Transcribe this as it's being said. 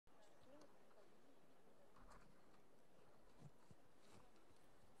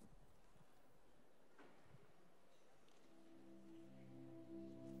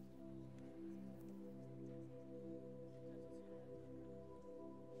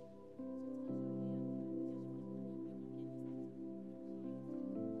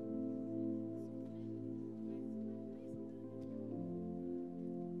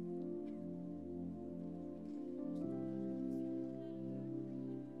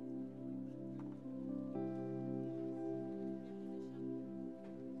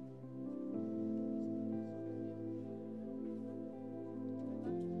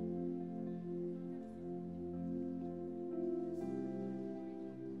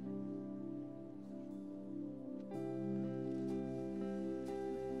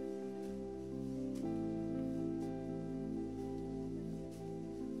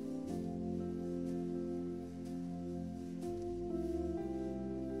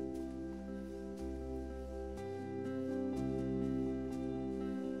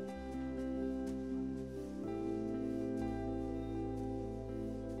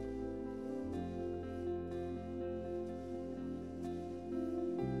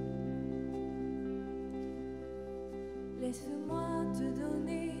Laisse-moi te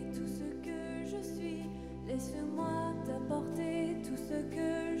donner tout ce que je suis. Laisse-moi t'apporter tout ce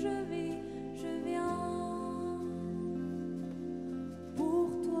que je vis. Je viens pour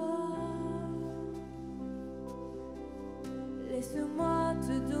toi. Laisse-moi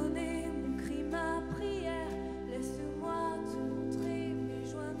te donner mon cri, ma prière. Laisse-moi te montrer mes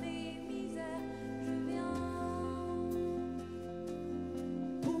joies, mes misères. Je viens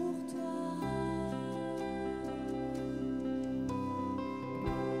pour toi.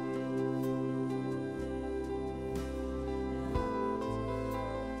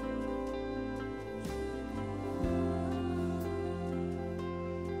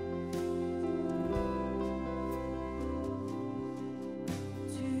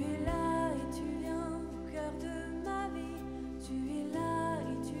 Tu es là et tu viens au cœur de ma vie. Tu es là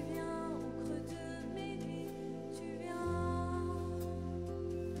et tu viens au creux de mes nuits. Tu viens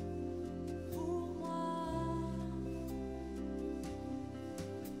pour moi.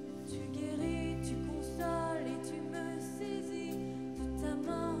 Tu guéris, tu consoles et tu me saisis. De ta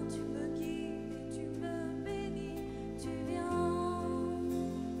main tu me guides et tu me bénis. Tu viens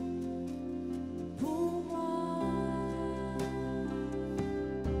pour moi.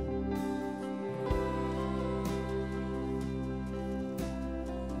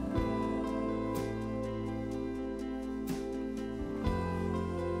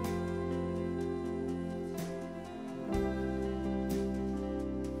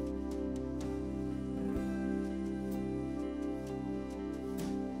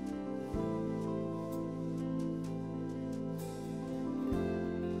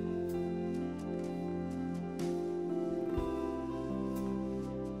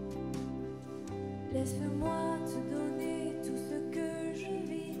 Laisse-moi te donner tout ce que je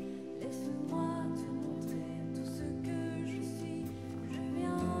vis. Laisse-moi te montrer tout ce que je suis. Je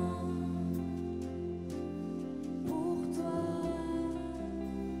viens pour toi.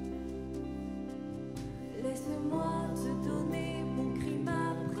 Laisse-moi te donner mon cri,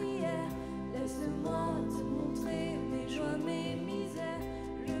 ma prière. Laisse-moi te montrer mes joies, mes misères.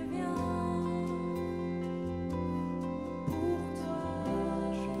 Je viens pour toi.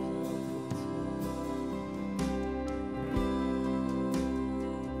 Je viens pour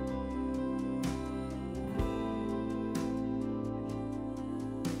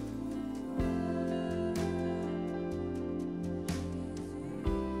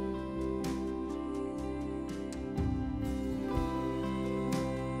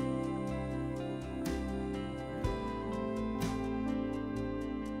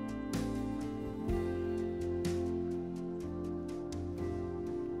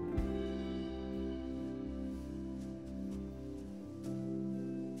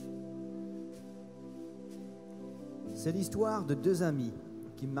C'est l'histoire de deux amis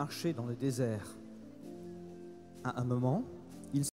qui marchaient dans le désert. À un moment,